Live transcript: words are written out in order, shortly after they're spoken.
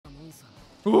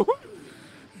Ooh.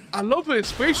 I love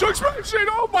his facial expression.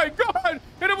 Oh my god!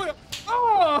 Hit him with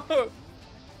oh!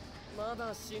 I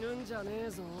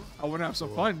want to have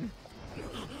some fun.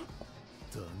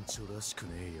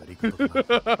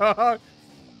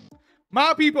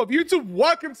 My people of YouTube,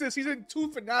 welcome to the season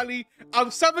 2 finale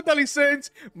of 7 Deadly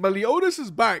Sins. Meliodas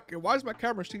is back. And why is my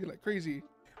camera shaking like crazy?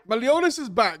 Meliodas is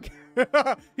back.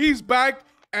 He's back,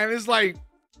 and it's like,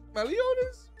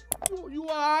 Meliodas, you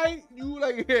alright? You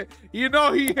like, you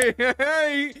know,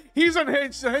 he's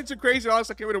unhinged. Unhinged and crazy. I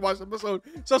also can't wait to watch the episode.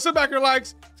 So sit back and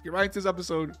relax. Let's get right into this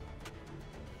episode.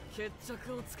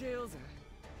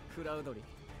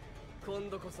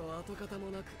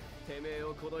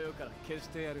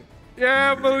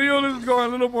 Yeah, Meliodas is going a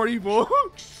little more evil.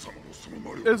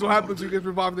 This is what happens when you get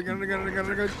revived again and again and again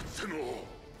and again.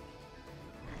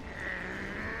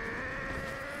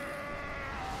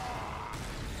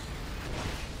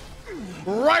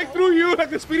 Right through you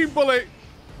like a speeding bullet.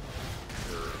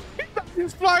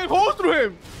 He's flying holes through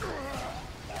him.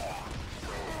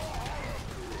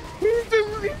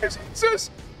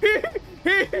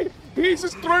 He's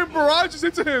just throwing barrages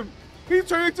into him. He's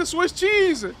turning into Swiss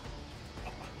cheese.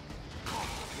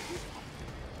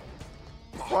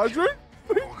 FRAUDRIN?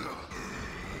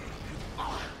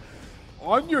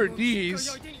 On your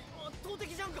knees.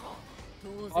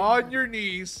 On your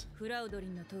knees.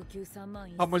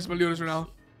 How much is Meliodas right now?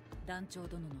 I'm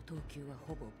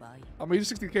gonna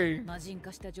use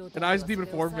 60k. And Ice Demon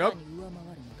form, yep.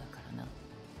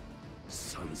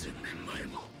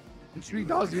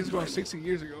 3,000 years ago, 60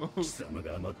 years ago. And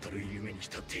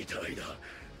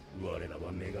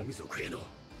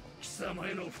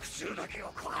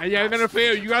yeah, I'm gonna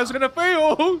fail. You guys are gonna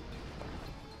fail.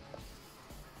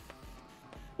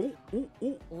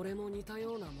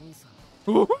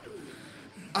 Ooh.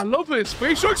 I love his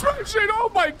facial expression. Oh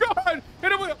my god!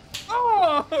 Hit him with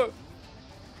oh!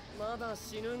 I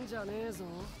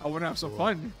want to have some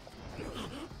fun.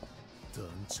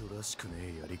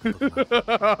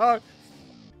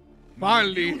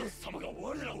 Finally.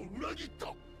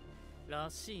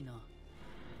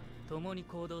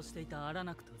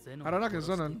 Aranak is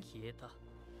Zenon.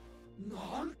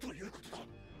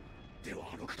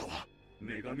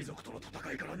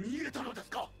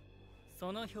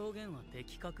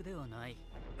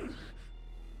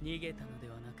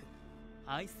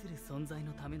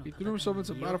 He threw himself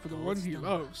into battle for the one he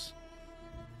loves.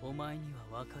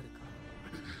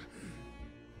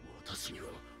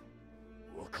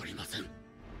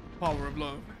 Power of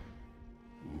love.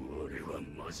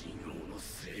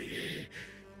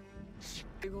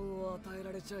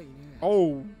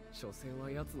 Oh.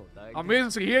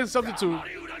 Amazing. He is a substitute.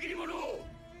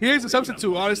 He is a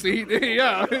substitute, honestly.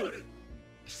 Yeah.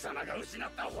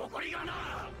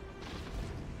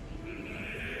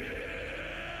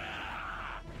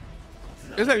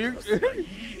 Is that you?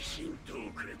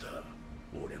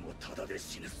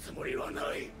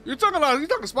 You're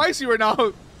talking spicy right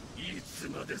now.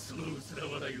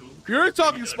 You're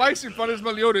talking spicy in front of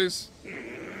Meliodas.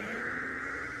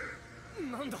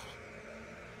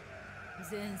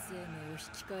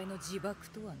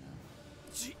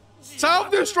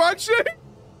 Self-destruction?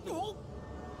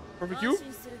 Perfect cube?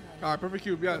 Alright, perfect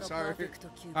cube, yes. Alright.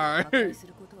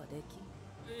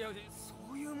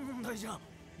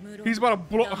 He's about to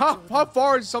blow. How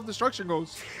far does self-destruction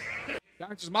goes?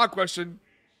 That's just my question.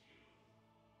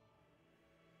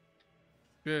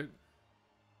 Good.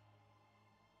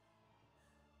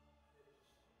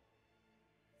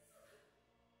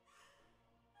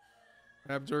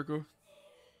 Have Jericho.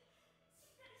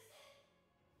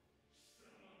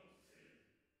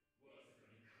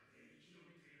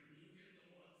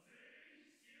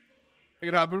 Make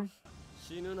it happen.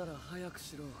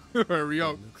 Hurry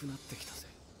up.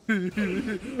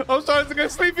 I'm starting to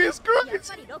get sleepy as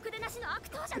Christ.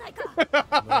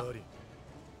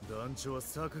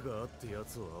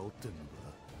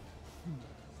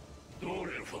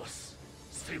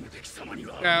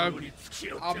 Yeah,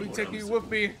 I'll be taking you with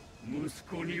me.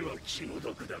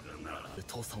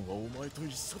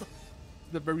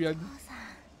 The very end.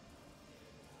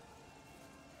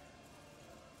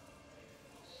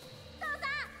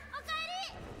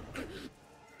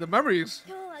 The memories.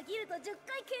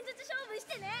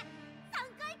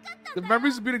 The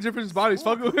memories of being in different bodies.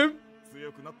 Fuck with him.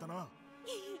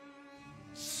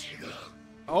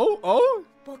 Oh.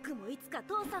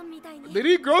 Did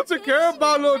he grow to care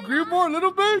about little Greenmore a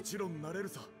little bit? Is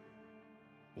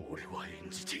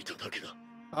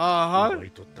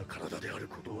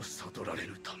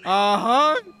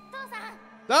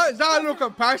that a little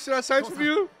compassion I sense from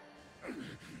you?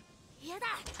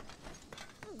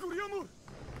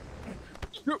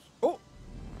 Oh.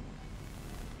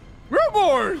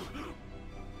 Grimoire!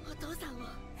 お父さんを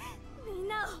みん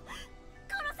なを殺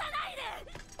さないで。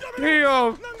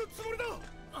 Damn! 何のつもりだ。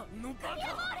あのバカ。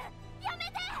やめ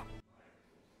て。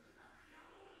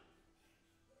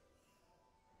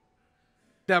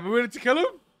 Damn, we ready to kill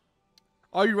him?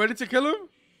 Are you ready to kill him?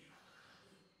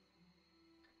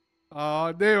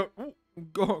 Damn. Ooh,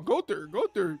 go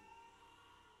through.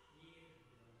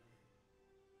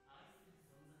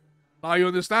 Now you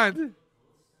understand.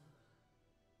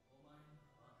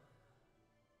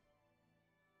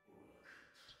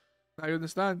 Now you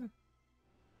understand.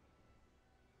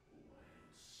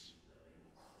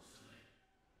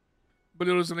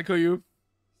 Meliodas gonna kill you.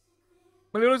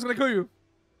 Meliodas gonna kill you.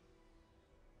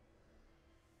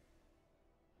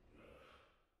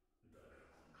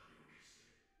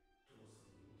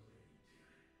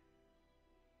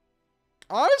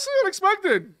 Honestly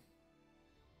unexpected.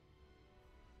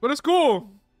 But it's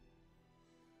cool.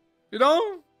 You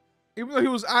know? Even though he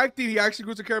was acting, he actually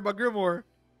grew to care about Grimoire.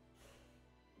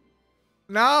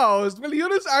 Now, is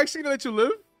Meliodas actually gonna let you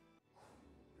live?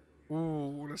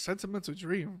 Ooh, what a sentimental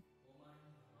dream.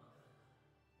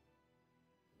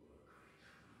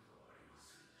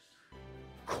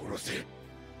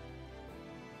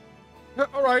 Yeah,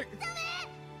 alright.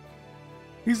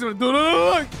 He's gonna do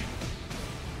it.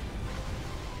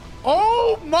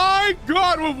 Oh my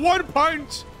god, with one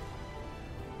punch!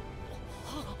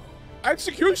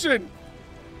 Execution!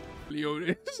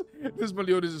 Meliodas. This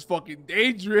Meliodas is fucking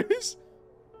dangerous.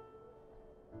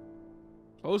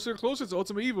 Closer to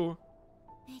ultimate evil.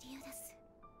 MELIODAS.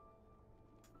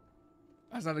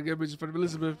 That's not a good bitch in front of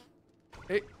Elizabeth.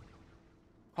 Hey.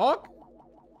 Hawk?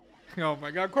 Oh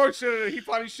my god, of course he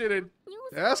probably shitted.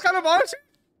 Yeah, that's kind of honestly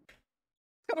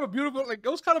kind of a beautiful, like, it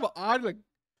was kind of an odd, like,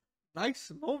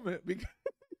 nice moment because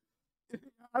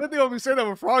I didn't think I'd be saying that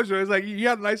with FRAUDRIN. It's like he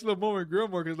had a nice little moment with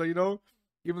Grimoire because, like, you know,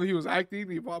 even though he was acting,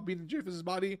 he bought beating Jiff's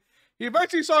body. He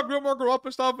eventually saw Grimoire grow up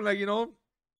and stuff, and, like, you know,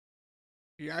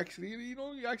 he actually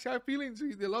had feelings.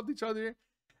 They loved each other,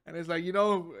 and it's like, you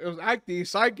know, it was acting.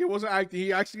 Psychic wasn't acting.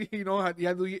 He actually, you know, he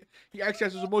actually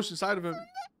has his emotion side of him.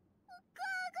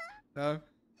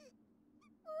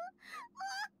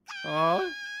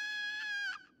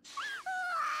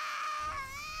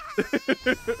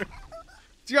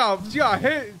 She got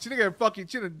hit. She didn't get fucking.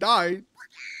 She done died.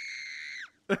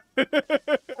 He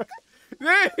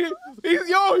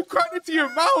cracked into your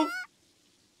mouth.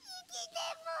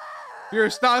 Your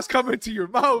snot's coming to your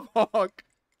mouth, Hawk.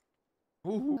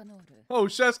 Ooh. Oh,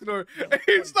 Sheskinor.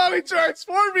 He's slowly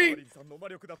transforming.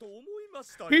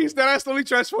 He's that slowly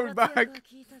transforming back.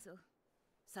 You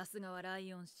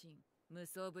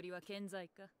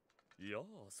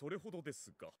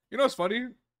know what's funny?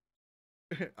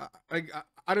 I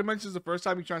didn't mention this the first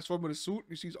time he transformed with a suit.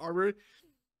 You see his armor.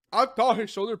 I thought his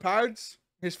shoulder pads,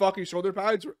 his fucking shoulder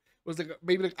pads, was like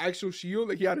maybe like actual shield.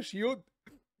 Like he had a shield.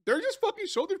 They're just fucking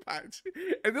shoulder pads,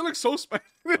 and they look so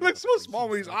they look so small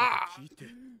when he's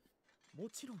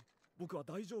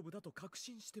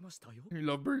You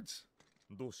love birds.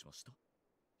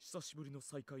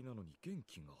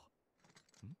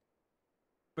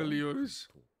 Meliodas.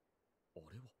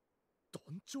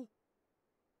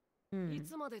 い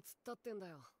つまで突っ立ってんだ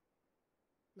よ。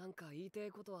なんか言いた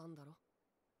いことあんだろ。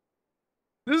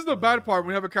 This is the bad part when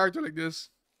we have a character like this.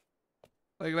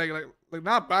 Like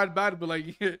not bad, but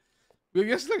like I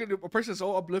guess like a person that's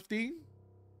so uplifting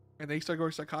and they start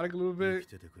going psychotic a little bit.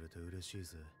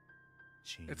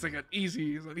 It's like an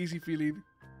easy feeling.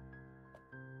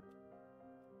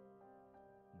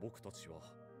 僕たちは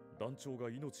団長が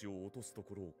命を落とすと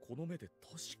ころをこの目で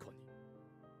確かに。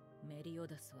メリオ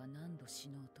ダスは何度死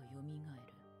のうと蘇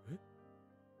る。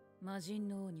魔人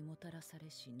の王にもたらされ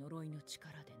し呪いの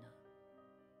力でな。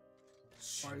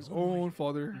By his own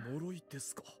father. 呪いで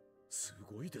すか。す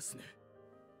ごいですね。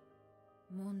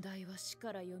問題は死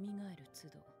から蘇る都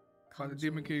度。 By the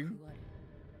Demon King.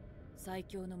 最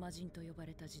強の魔人と呼ば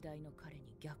れた時代の彼に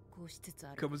逆行しつつ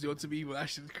ある。 Comes the ultimate evil. That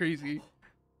shit's crazy.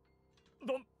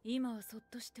 今はそっ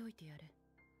としておいてやれ。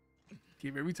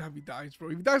 Damn, every time he dies, bro.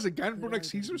 If he dies again, bro, next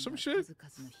season or some shit.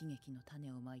 数々の悲劇の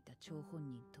種をまいた張本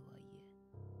人とはいえ、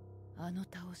あの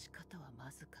倒し方は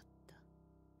まずかった。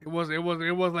 It was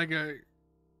like a.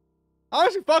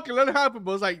 Honestly, fucking let it happen,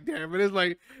 but it's like, damn, it is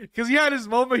like, because he had his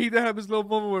moment, he did have his little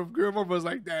moment with Grimoire, but it's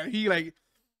like, damn, he like,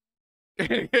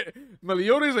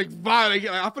 Meliodas like violent.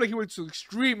 Like, I feel like he went to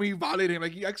extreme when he violated him.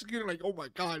 Like he executed, like, oh my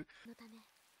god.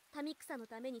 民草の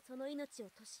ためにその命を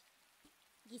賭し、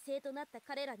犠牲となった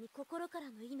彼らに心から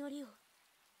の祈りを。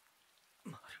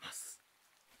マルマス。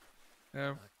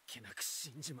Yeah. あっけなく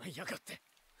死んじまいやがって。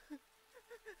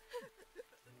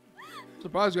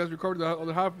 Surprised you guys recorded the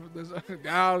other half of this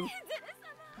down.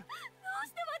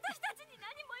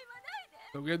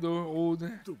 Don't get old.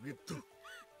 ドゲット、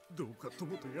どうか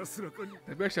友と安らかに。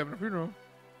 They're actually having a funeral.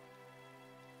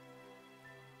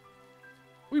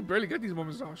 We barely get these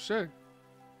moments now. Shit.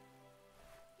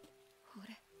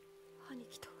 俺兄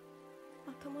貴と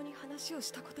まともに話を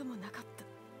したこともなかっ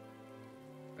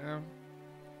た。 Damn.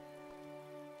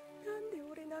 なんで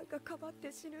俺なんかかばっ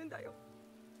て死ぬんだよ。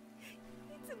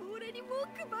いつも俺に文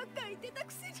句ばっか言ってた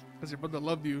くせに。 Because your brother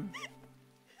loved you.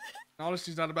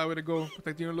 Honestly, it's not a bad way to go.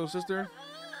 Protecting your little sister.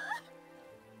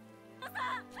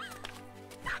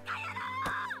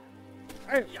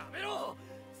 やめろ。好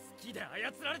きで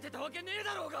操られてたわけねえ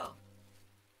だろうが。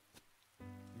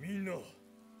みんな、ど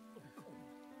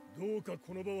うか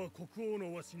この場は国王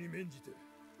のわしに免じて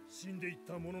死んでいっ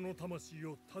た者の魂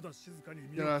をただ静かに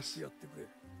見送ってやってくれ。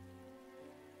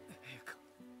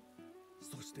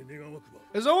そして願わくば。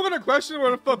 Is someone gonna question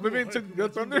where the fuck Vivian took the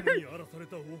thunder? に荒らされ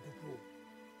た王国を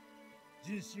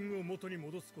人心を元に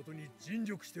戻すことに尽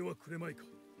力してはくれまいか。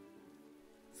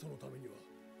そのためには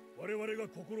我々が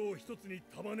心を一つに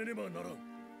束ねねばならん。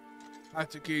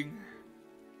 That's a king.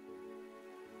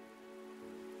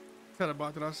 Tell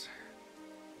about us.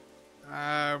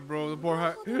 Ah, bro, the poor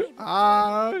heart.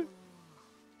 Ah.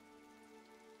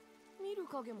 見る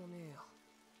影もねえや。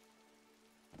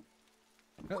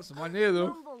 That's my near though.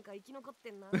 何本か生き残っ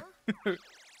てんな。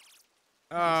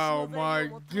 Oh my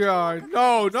god.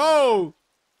 No, no.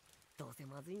 どうせ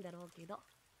まずいんだろうけど。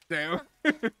 Damn.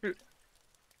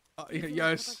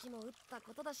 Yes. 叩きも打った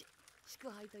ことだし、祝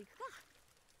杯と行くか。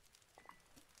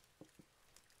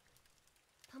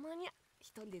たまに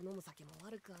一人で飲む酒も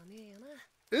悪くはねえよな。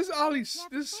 This Ollie's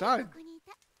this side.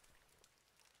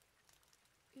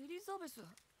 エリザベス、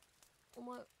お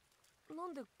前な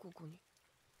んでここに？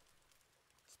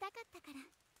来たかったか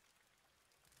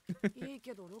ら。いい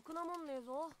けどろくなもんねえ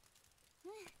ぞ。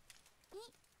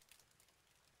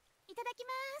いただき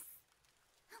ます。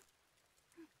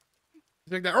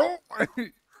 Like that. Oh.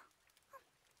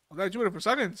 I got you in it for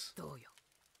seconds. どうよ、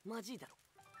マジだろ。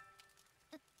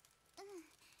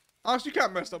 Honestly, you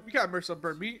can't mess up. You can't mess up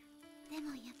burnt meat. で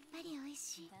もやっぱり美味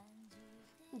しい。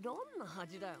どんな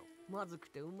味だよ、まずく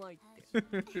てうまいって。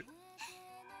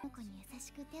ここに優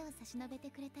しく手を差し伸べて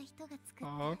くれた人が作った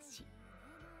らしい。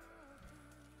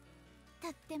と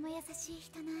っても優しい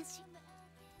人の味。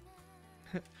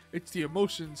 It's the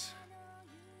emotions.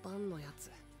 バンのや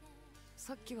つ、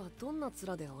さっきはどんな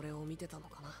面で俺を見てたの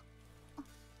かな。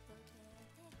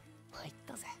参っ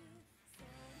たぜ。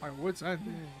 My wits end.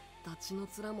 ダチの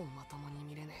面もまともに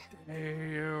見れね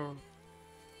え。 Hey, yo.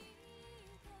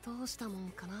 どうしたも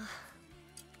んかな。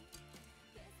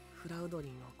フラウドリ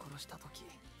ンを殺した時。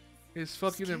 It's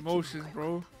fucking emotions,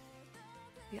 bro.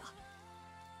 いや、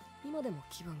今でも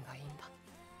気分がいいんだ。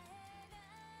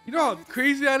 You know how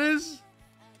crazy that is?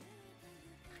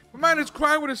 My man is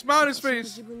crying with a smile on his face.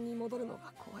 自分に戻るの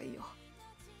が怖いよ。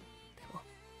でも、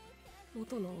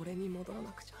元の俺に戻ら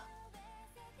なくちゃ。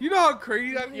 You know how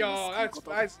crazy that? Yo,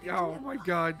 that's yo, oh my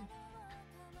god.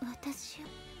 私を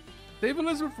Dave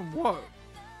Elizabeth from what?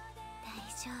 大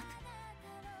丈夫。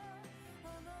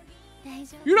大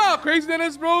丈夫。 You know how crazy that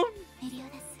is, bro? メリオ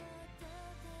ダス。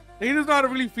 He doesn't know how to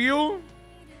really feel.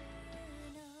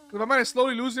 Cause my man is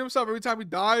slowly losing himself every time he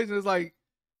dies, and it's like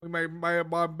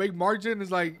my big margin is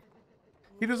like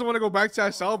he doesn't want to go back to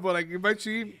that cell, but like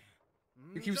eventually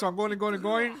he keeps on going and going and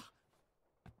going.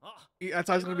 That's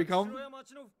how it's gonna become.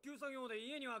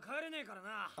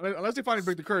 Unless they finally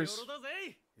break the curse.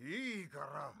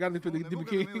 Gotta leave for the Demon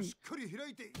King.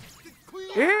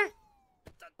 Eh?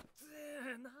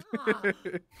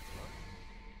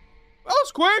 That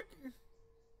was quick.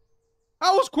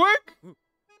 That was quick.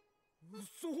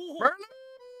 Merlin?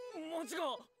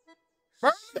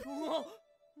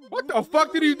 What the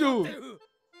fuck did he do?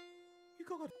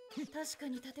 That's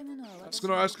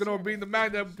gonna be the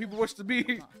man that people wish to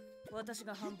be. 私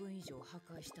が半分以上破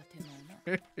壊した手前な。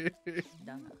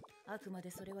だが、あくま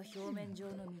でそれは表面上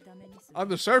の見た目にする。 On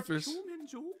the surface.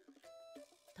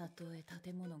 たとえ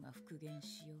建物が復元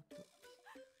しようと、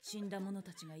死んだ者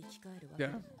たちが生き返るわけ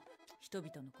でも、人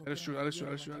々の心 That is true. That is true.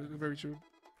 That is true. That is very true.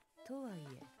 とはい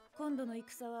え、今度の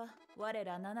戦は我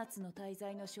ら7つの大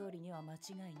罪の勝利には間違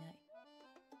いない。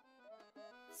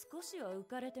少しは浮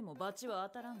かれても罰は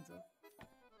当たらんぞ。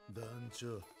団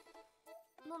長。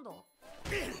なんだ。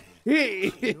今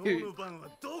日の晩は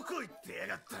どこ行ってや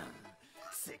がった。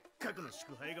せっかくの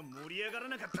祝杯が盛り上がら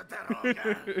なかっただろうが。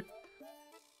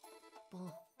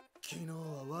昨日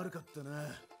は悪かった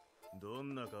な。ど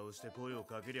んな顔して声を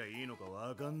かけりゃいいのか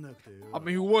わかんなくてよ。I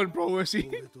mean, who won, bro? Was he?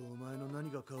 俺とお前の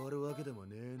何が変わるわけでも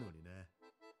ねえのにね。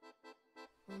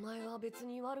お前は別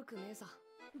に悪くねえさ。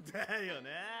だよな。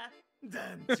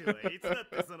団長はいつだっ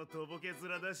てそのとぼけ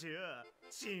面だしよ。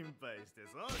心配して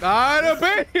そう。Ah,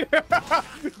 babe.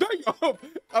 Damn.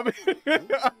 I mean,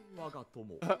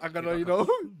 I gotta, you know,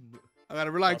 I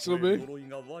gotta relax a little bit. 呪い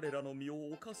が我らの身を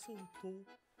犯そうと、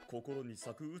心に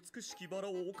咲く美しきバラ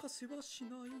を犯せはしな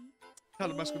い。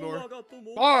Tell him, Escanor.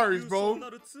 Bars, bro.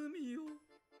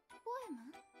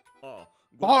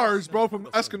 Bars, bro, from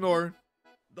Escanor.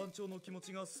 団長の気持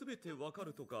ちがすべてわか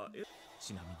るとか。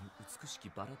ちなみに美しき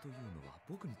バラというのは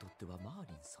僕にとってはマー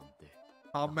リンさんで。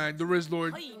Oh man, the Riz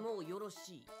Lord. はいもうよろ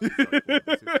しい The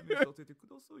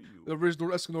Riz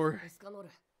Lord Escanor. エスカノール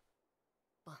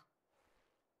あ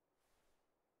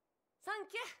サン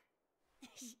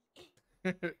キ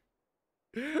ュー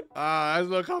Ah, that's a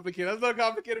little complicated. That's a little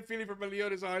complicated feeling for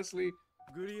Meliodas, honestly.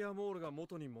 グリアモールが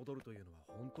元に戻るというのは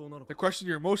本当なの To か。 question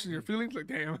your emotions, your feelings, like,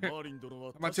 damn, マーリン殿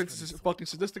は am I 確 taking かに this fucking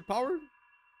sadistic power?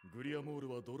 グリアモール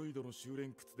はドルイドの修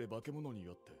練靴で化け物に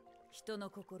よって人の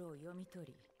心を読み取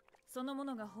り、そのも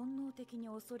のが本能的に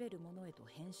恐れるものへと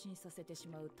変身させてし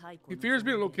まう太古 He の fears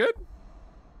being a little kid?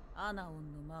 アナオ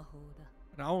ンの魔法だ。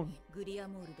 No. グリア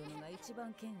モール殿が一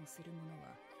番嫌悪するもの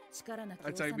は力なき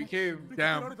That's how he 幼き became. 日の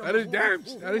Damn, that is damn.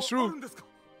 That is true.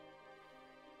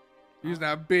 He's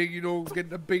not big, you know,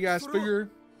 getting a big ass figure.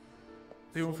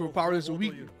 They went for power that's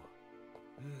weak.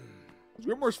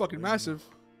 Grimoire's fucking massive.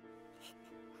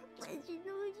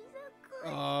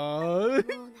 もう He's 泣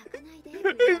かない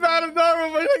で not a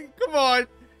normal, but like, come on.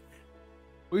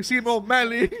 We see him all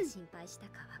manly. 心配した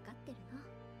か分かってる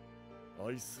の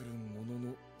愛する者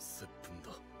の接吻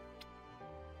だ。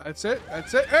 That's it.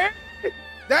 That's it. Hey!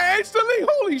 That instantly,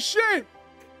 holy shit!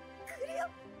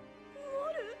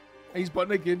 He's butt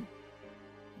naked.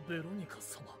 ベロニカ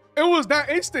様。 It was that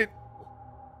instant.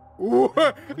 Ooh,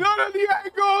 none of the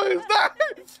angle is that.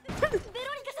 ベロ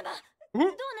ニカ様どう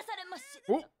なされまし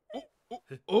Oh, oh, oh,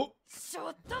 oh. ちょ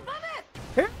っとバ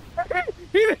He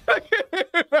didn't,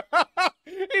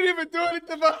 he didn't even do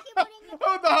anything. But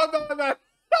hold on.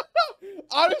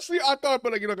 Honestly, I thought,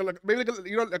 but like, you know, like maybe like,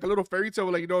 you know, like a little fairy tale,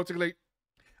 like, you know, it took like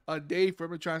a day for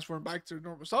him to transform back to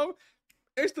normal self.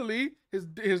 Instantly, his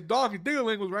dog, his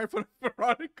Dingaling, was right in front of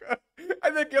Veronica,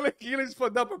 and then Keelan's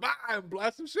foot up and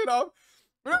blast some shit off.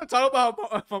 We're not talking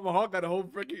about how Mahawk got a whole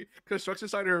freaking construction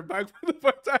site in her back for the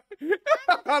first time.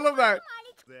 I love that.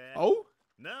 Oh,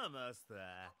 なあマスター。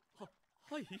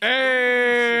はい。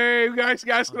 hey, you guys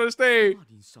gonna stay? マー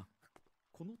リンさん、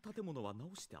この建物は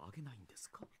直してあげないんで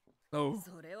すか？ No,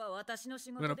 それは私の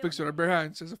仕 we're 事 gonna で fix it は with our bare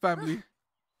hands as a family.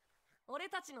 俺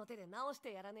たちの手で直し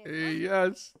てやらねえと Hey, な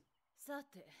yes. さ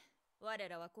て、我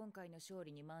らは今回の勝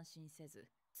利に慢心せず、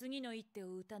次の一手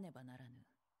を打たねばならぬ。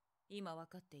今分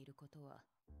かっていることは、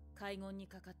海軍に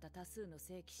かかった多数の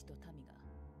聖騎士と民が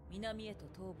南へと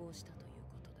逃亡したという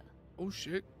ことだ。 Oh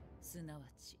shit. すなわ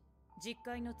ち、実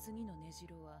会の次の根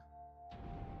城は、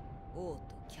王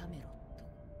とキャメロッ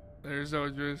ト。 There's no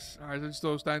just. Alright, they're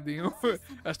still standing.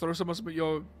 Estarossa must be,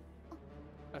 yo.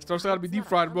 Estarossa gotta be deep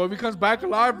fried, bro. If he comes back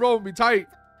alive, bro, it'll be tight.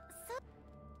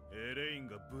 エレイン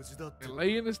が無事だって。 And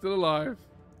Leyen is still alive.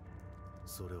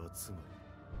 それはつまり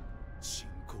信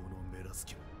仰のメラス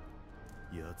キも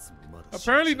やつもまだ。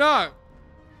 Apparently not. あ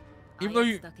Even though や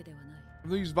you, つだけではない。 even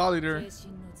though he's volleyed her. 精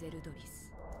神のゼルドリ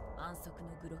ス、安息の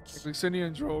グロキシ、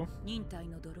 Lixinian Droll. 忍耐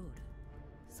のドロール、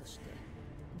そして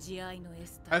慈愛のエ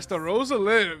スタ。 Estarossa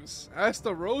lives.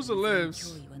 Estarossa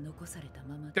lives. 脅威は残された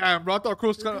まま。 Damn, bro. I thought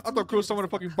Cruz someone to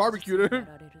fucking barbecued her.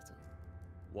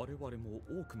 我々も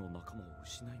多くの仲間を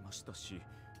失いましたし、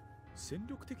戦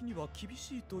力的には厳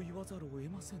しいと言わざるを得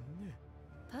ませんね。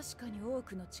確かに多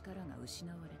くの力が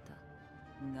失われた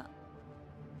が、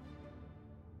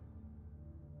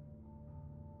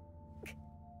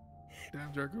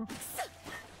 Damn, Jericho. ね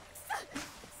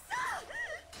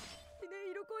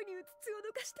え色恋にうつつを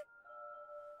抜かして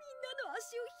みんなの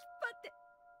足を引っ張って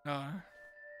Nah. 兄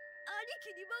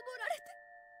貴に守られて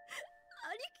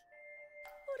兄貴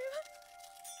俺は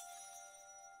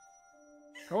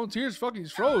Her own tears fucking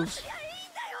froze. いやいい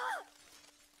んだよ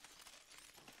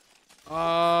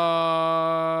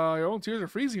Your own tears are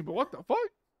freezing, but what the fuck?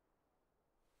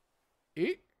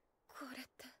 Eh? これっ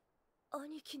て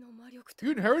兄貴の魔力と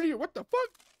You inherited it? What the fuck?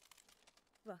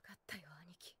 分かったよ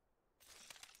兄貴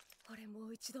俺も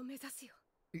う一度目指すよ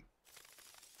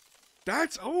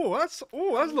That's a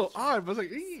little odd, but it's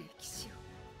like, eh. 騎士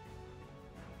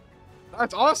を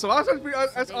That's awesome.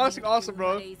 That's honestly awesome,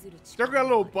 bro. Jericho got a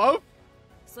little buff.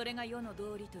 それが世の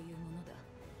道理というもの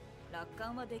だ。楽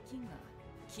観はできんが、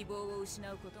希望を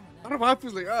失うことも I ない。 don't know why I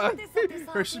feel like,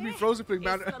 her should be frozen feeling エ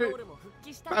mad, スカノールも復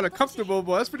帰した mad uncomfortable,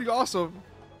 but that's pretty awesome.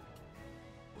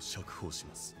 釈放し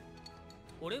ます。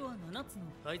俺は7つの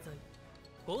大罪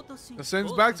The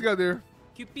Sins back together.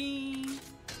 キュピーン。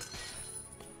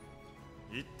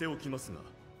言っておきますが、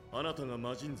あなたが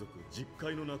魔人族実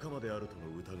界の仲間であるとの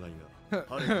疑いが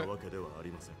晴れたわけではあ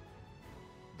りません。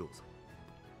どうぞ。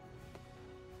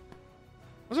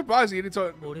I'm surprised he didn't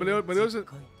tell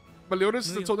Meliodas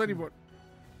hasn't told anyone.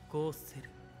 こうする。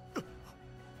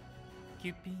キ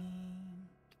ュピーン。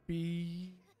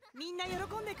みんな喜ん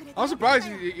でくれて I'm surprised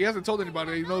he hasn't told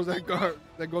anybody. He knows that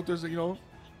Gothor's, you know,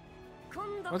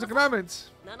 今度 what's the こそ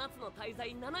commandments? 7つの大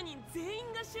罪7人全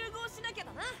員が集合しなきゃ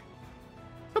だな。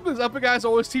 Look at this epic ass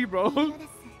OST, bro.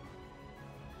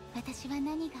 私は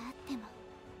何があっても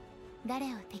誰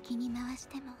を敵に回し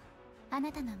てもあ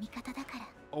なたの味方だから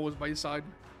Always by your side.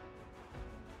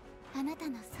 あなた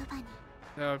のそばに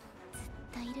Yeah. ずっ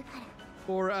といるから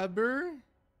Forever.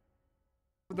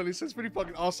 It's pretty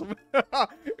fucking awesome.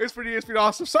 it's pretty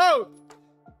awesome. So,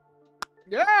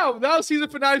 yeah, that was season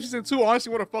finale, season 2.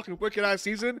 Honestly, what a fucking wicked ass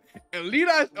season. Elite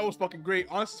ass, that was fucking great.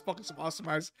 Honestly, it's fucking some awesome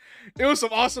ass. It was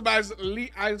some awesome ass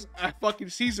elite ass fucking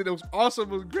season. It was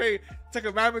awesome. It was great. Ten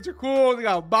Commandments are cool. They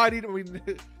got bodied. I mean,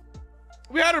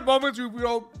 we had our moments where, you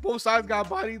know, both sides got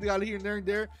bodied. They got here and there and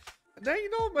there. And then, you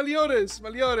know, Meliodas,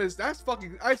 that's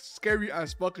scary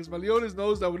as fuck. Because Meliodas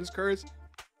knows that with his curse,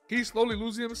 he's slowly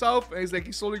losing himself, and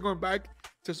he's slowly going back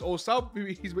to his old self.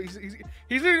 He's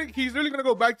really gonna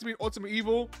go back to being ultimate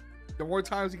evil. The more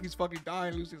times he keeps fucking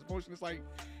dying, losing his emotion, it's like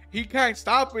he can't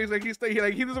stop it. It's like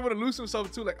he doesn't want to lose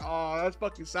himself too. Like, oh, that's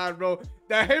fucking sad, bro.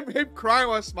 That him crying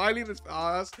while smiling is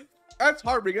that's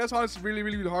heartbreaking. That's honestly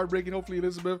really heartbreaking. Hopefully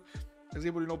Elizabeth is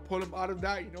able to, you know, pull him out of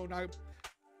that. You know, not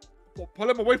pull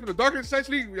him away from the darkness.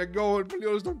 Essentially, like, go and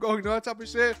Meliodas don't go. You know, that type of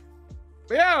shit.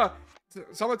 But yeah.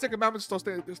 Some of the Ten Commandments still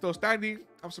standing.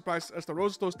 I'm surprised Estarosa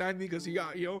is still standing because he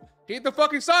got, you know, he ate the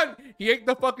fucking sun. He ate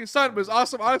the fucking sun. But it's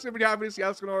awesome. Honestly, when happens, the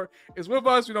Escanor is with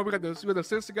us. You know, we got the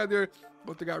Sins together.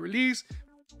 Both they got released.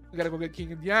 We gotta go get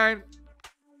King and Diane.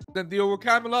 Then deal with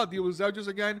Camelot. Deal with Zeldris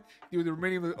again. Deal with the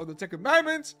remaining of the Ten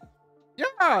Commandments.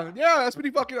 Yeah, that's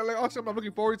pretty fucking like awesome. I'm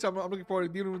looking forward to. I'm looking forward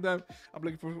to dealing with them. I'm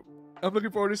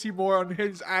looking forward to see more on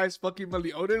his ass fucking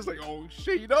Meliodas. Like, oh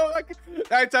shit, you know, like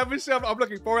that type of stuff. I'm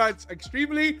looking forward to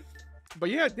extremely. But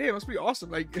yeah, damn, that's pretty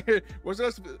awesome. Like, where's there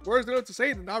else to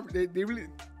say?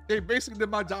 They basically did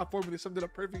my job for me. They summed it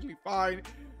up perfectly fine.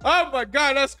 Oh my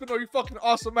god, that's good. You fucking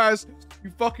awesome ass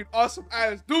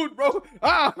dude, bro.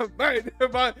 Ah man,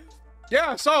 but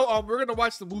yeah. So we're gonna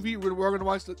watch the movie. We're gonna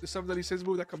watch the Seven Deadly Sins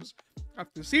movie that comes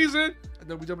after the season, and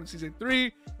then we jump into season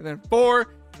 3, and then 4, and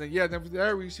then yeah, then from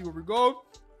there we see where we go.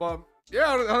 But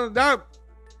yeah, other than that,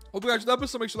 hope you guys enjoyed the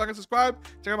episode. Make sure to like and subscribe.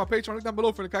 Check out my Patreon link down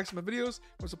below for the cracks of my videos.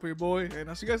 What's up, your boy? And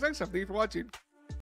I'll see you guys next time. Thank you for watching.